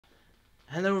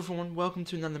Hello everyone, welcome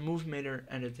to another Moviemator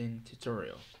editing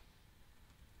tutorial.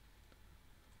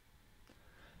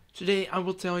 Today I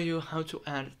will tell you how to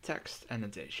add text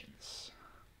annotations.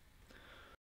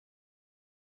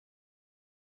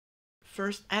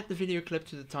 First, add the video clip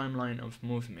to the timeline of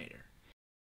Moviemator.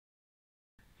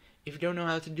 If you don't know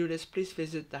how to do this, please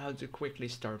visit the How to Quickly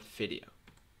Start video.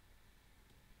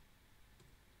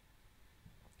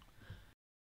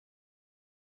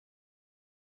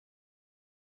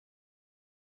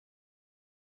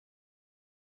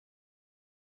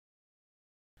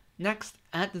 Next,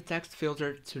 add the text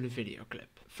filter to the video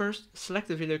clip. First, select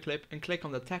the video clip and click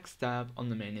on the text tab on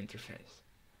the main interface.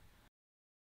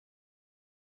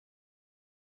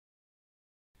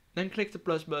 Then click the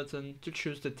plus button to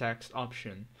choose the text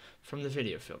option from the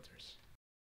video filters.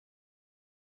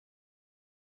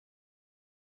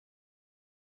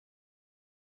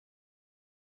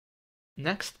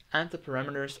 Next, add the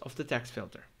parameters of the text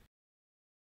filter.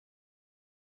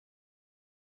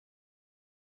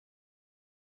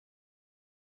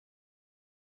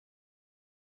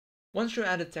 Once you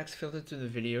add a text filter to the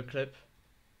video clip,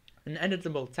 an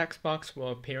editable text box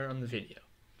will appear on the video.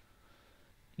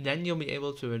 Then you'll be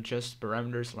able to adjust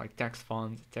parameters like text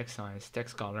font, text size,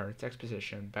 text color, text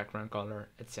position, background color,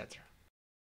 etc.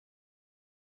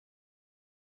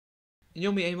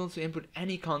 You'll be able to input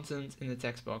any content in the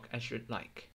text box as you'd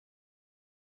like,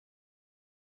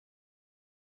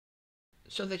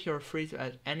 so that you're free to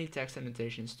add any text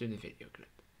annotations to the video clip.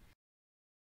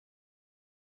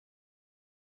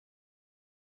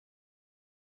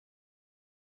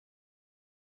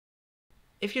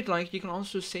 If you'd like, you can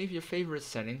also save your favorite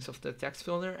settings of the text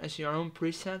filter as your own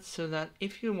presets, so that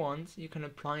if you want, you can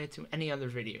apply it to any other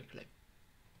video clip.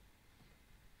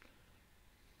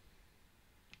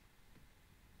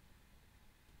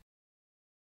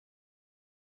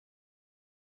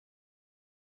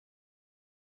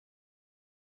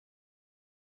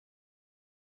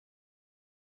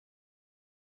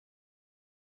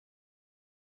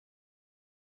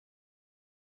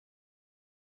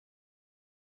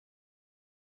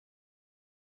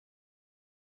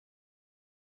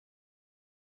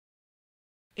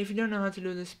 If you don't know how to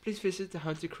do this, please visit the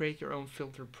How to Create Your Own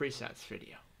Filter Presets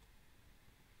video.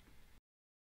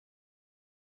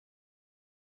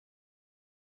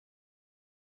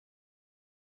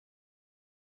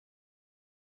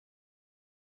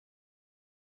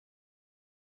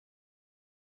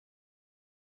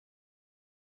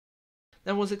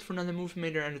 That was it for another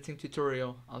Moviemator editing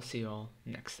tutorial. I'll see you all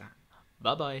next time.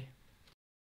 Bye bye.